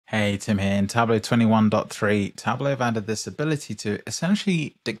Hey, Tim here. In Tableau 21.3, Tableau have added this ability to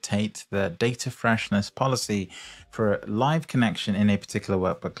essentially dictate the data freshness policy for a live connection in a particular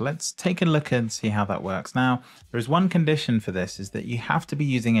workbook. Let's take a look and see how that works. Now, there is one condition for this, is that you have to be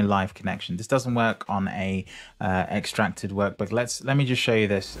using a live connection. This doesn't work on a extracted workbook. Let me just show you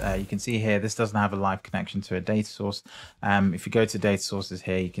this. You can see here, this doesn't have a live connection to a data source. If you go to data sources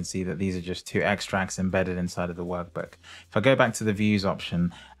here, you can see that these are just two extracts embedded inside of the workbook. If I go back to the views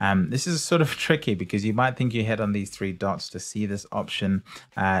option, this is sort of tricky because you might think you hit on these three dots to see this option.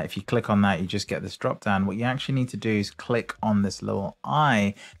 If you click on that, you just get this drop down. What you actually need to do is click on this little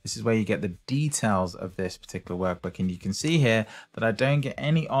eye. This is where you get the details of this particular workbook. And you can see here that I don't get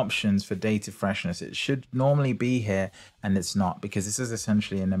any options for data freshness. It should normally be here, and it's not, because this is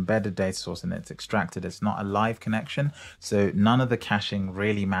essentially an embedded data source and it's extracted. It's not a live connection. So none of the caching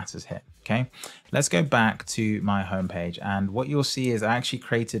really matters here. Okay, let's go back to my homepage, and what you'll see is I actually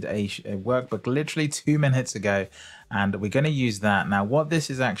created a workbook literally 2 minutes ago, and we're going to use that. Now, what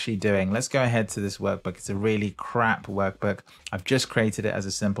this is actually doing, let's go ahead to this workbook. It's a really crap workbook. I've just created it as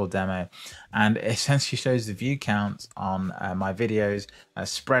a simple demo, and it essentially shows the view count on my videos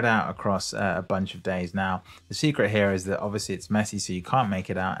spread out across a bunch of days. Now, the secret here is that obviously it's messy, so you can't make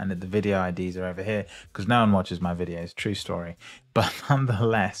it out, and that the video IDs are over here because no one watches my videos. True story. But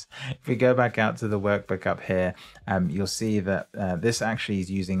nonetheless, if we go back out to the workbook up here, you'll see that this actually is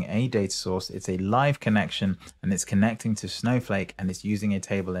using a data source. It's a live connection, and it's connecting to Snowflake, and it's using a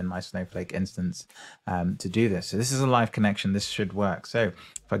table in my Snowflake instance to do this. So this is a live connection. This should work. So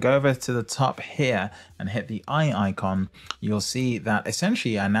if I go over to the top here and hit the eye icon, you'll see that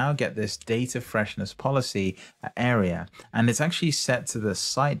essentially I now get this data freshness policy area, and it's actually set to the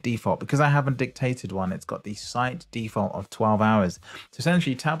site default because I haven't dictated one. It's got the site default of 12 hours. So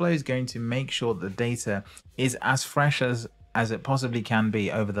essentially Tableau is going to make sure the data is as fresh as it possibly can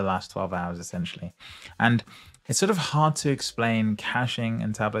be over the last 12 hours essentially. And it's sort of hard to explain caching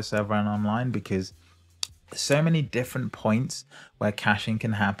in Tableau Server and online because so many different points where caching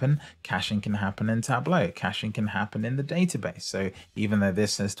can happen. Caching can happen in Tableau. Caching can happen in the database. So even though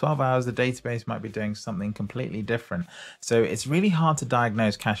this says 12 hours, the database might be doing something completely different. So it's really hard to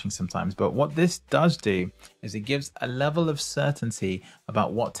diagnose caching sometimes. But what this does do is it gives a level of certainty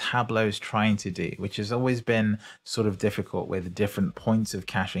about what Tableau is trying to do, which has always been sort of difficult with different points of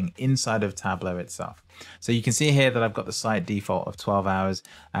caching inside of Tableau itself. So you can see here that I've got the site default of 12 hours.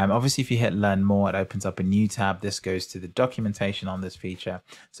 Obviously, if you hit learn more, it opens up a new tab. This goes to the documentation on this feature.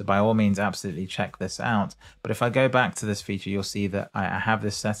 So by all means, absolutely check this out. But if I go back to this feature, you'll see that I have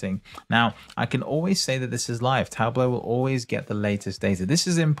this setting. Now, I can always say that this is live. Tableau will always get the latest data. This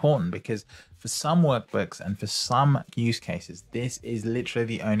is important because for some workbooks and for some use cases, this is literally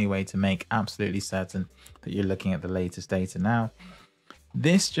the only way to make absolutely certain that you're looking at the latest data. Now,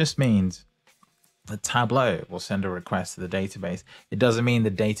 this just means the Tableau will send a request to the database. It doesn't mean the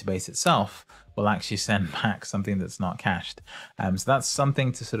database itself will actually send back something that's not cached. So that's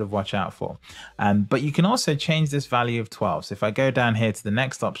something to sort of watch out for. But you can also change this value of 12. So if I go down here to the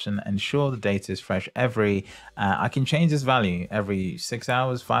next option, ensure the data is fresh I can change this value every 6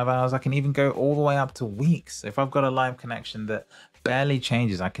 hours, 5 hours. I can even go all the way up to weeks. So if I've got a live connection that barely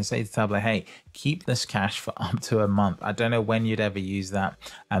changes, I can say to Tableau, hey, keep this cache for up to a month. I don't know when you'd ever use that,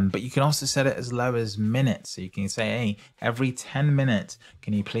 but you can also set it as low as minutes. So you can say, hey, every 10 minutes,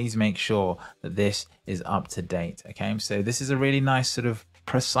 can you please make sure that this is up to date? Okay, so this is a really nice sort of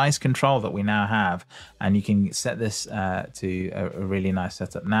precise control that we now have, and you can set this to a really nice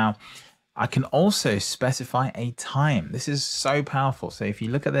setup. Now, I can also specify a time. This is so powerful. So if you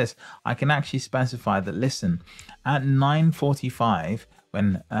look at this, I can actually specify that, listen, at 9:45,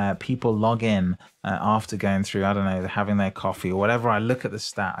 when people log in after going through, I don't know, having their coffee or whatever, I look at the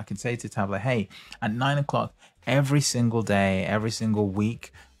stat, I can say to Tableau, hey, at 9 o'clock, every single day, every single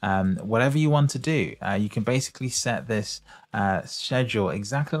week, whatever you want to do, you can basically set this schedule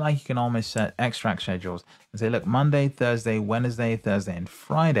exactly like you can almost set extract schedules and say, look, Monday, Thursday, Wednesday, Thursday, and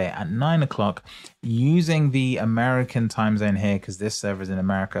Friday at 9 o'clock using the American time zone here, because this server is in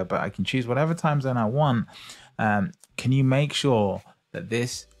America, but I can choose whatever time zone I want. Can you make sure that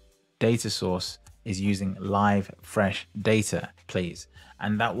this data source is using live, fresh data, please?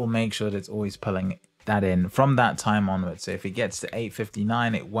 And that will make sure that it's always pulling that in from that time onwards. So if it gets to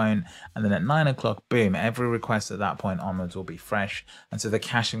 8:59, it won't, and then at 9 o'clock, boom, every request at that point onwards will be fresh, and so the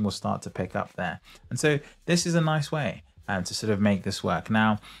caching will start to pick up there. And so this is a nice way to sort of make this work.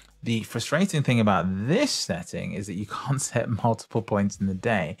 Now, the frustrating thing about this setting is that you can't set multiple points in the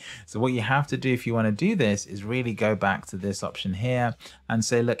day. So what you have to do if you want to do this is really go back to this option here and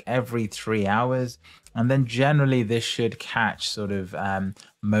say, look, every 3 hours, And then generally this should catch sort of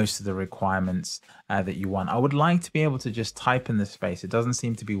most of the requirements that you want. I would like to be able to just type in this space. It doesn't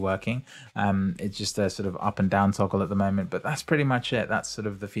seem to be working. It's just a sort of up and down toggle at the moment, but that's pretty much it. That's sort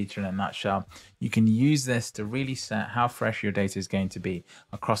of the feature in a nutshell. You can use this to really set how fresh your data is going to be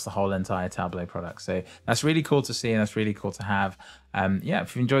across the whole entire Tableau product. So that's really cool to see, and that's really cool to have. Yeah,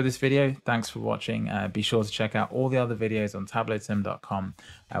 if you enjoyed this video, thanks for watching. Be sure to check out all the other videos on tableuxtim.com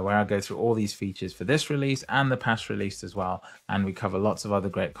where I go through all these features for this release and the past release as well. And we cover lots of other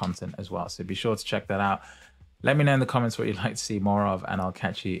great content as well. So be sure to check that out. Let me know in the comments what you'd like to see more of, and I'll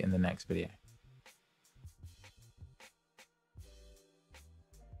catch you in the next video.